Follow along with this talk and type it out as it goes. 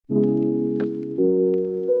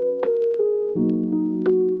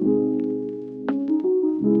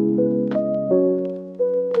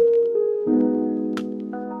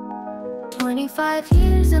25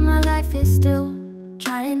 years and my life is still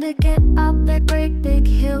trying to get up that great big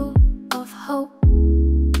hill of hope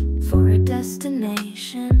for a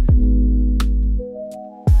destination.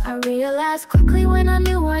 I realized quickly when I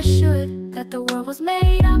knew I should that the world was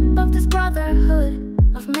made up of this brotherhood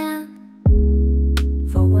of man,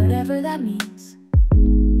 for whatever that means.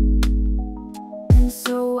 And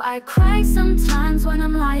so I cry sometimes when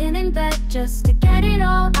I'm lying in bed, just to get it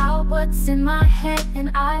all out what's in my head.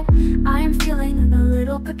 And I am feeling a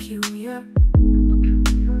little peculiar.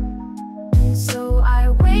 So I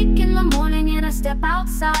wake in the morning and I step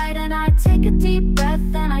outside, and I take a deep breath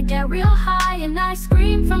and I get real high, and I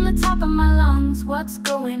scream from the top of my lungs, what's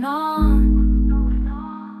going on?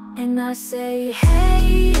 And I say,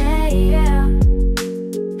 hey, hey, yeah.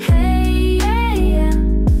 Hey, yeah, yeah.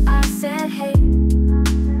 I said, hey,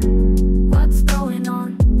 what's going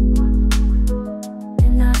on?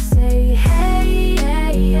 And I say, hey,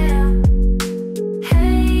 hey, yeah.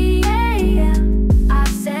 Hey, yeah, yeah. I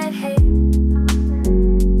said, hey,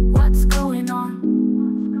 what's going on?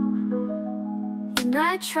 And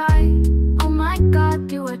I try, oh my God,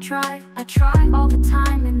 do I try? I try all the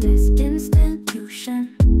time in this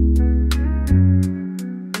institution.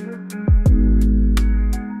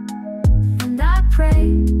 And I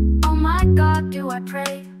pray, oh my God, do I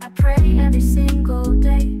pray? I pray every single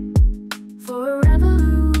day for a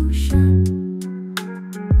revolution.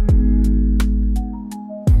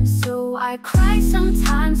 And so I cry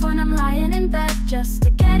sometimes when I'm lying in bed, just to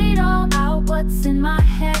get it all out what's in my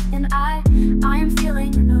head. And I am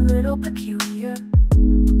feeling a little peculiar.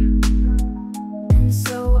 And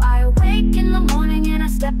so I wake in the morning and I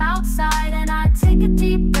step outside, and I take a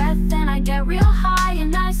deep breath and I get real high,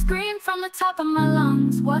 and I scream from the top of my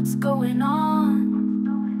lungs, what's going on?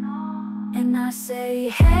 And I say,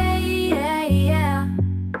 hey, hey, yeah.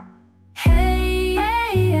 Hey,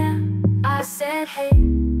 hey, yeah. I said, hey,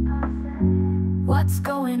 what's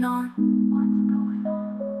going on?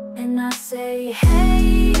 And I say,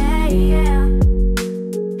 hey, hey, yeah.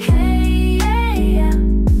 Hey, hey, yeah.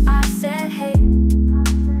 I said, hey,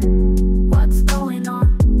 what's going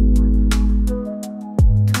on?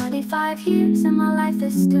 25 years and my life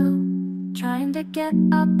is still trying to get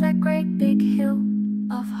up that great big hill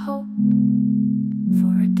of hope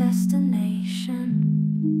for a destination.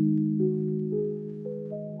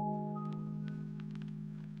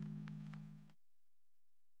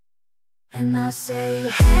 And I say,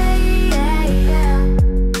 hey, hey, yeah.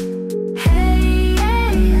 Hey,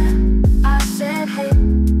 hey, yeah. I said, hey,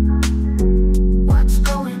 what's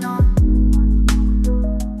going on?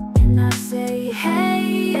 And I say,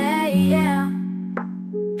 hey, hey, yeah.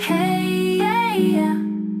 Hey, hey, yeah.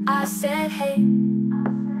 I said, hey,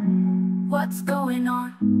 what's going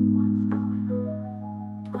on?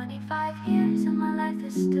 25 years and my life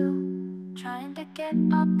is still trying to get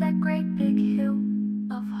up that great big hill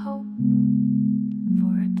of hope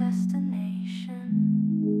for a destination.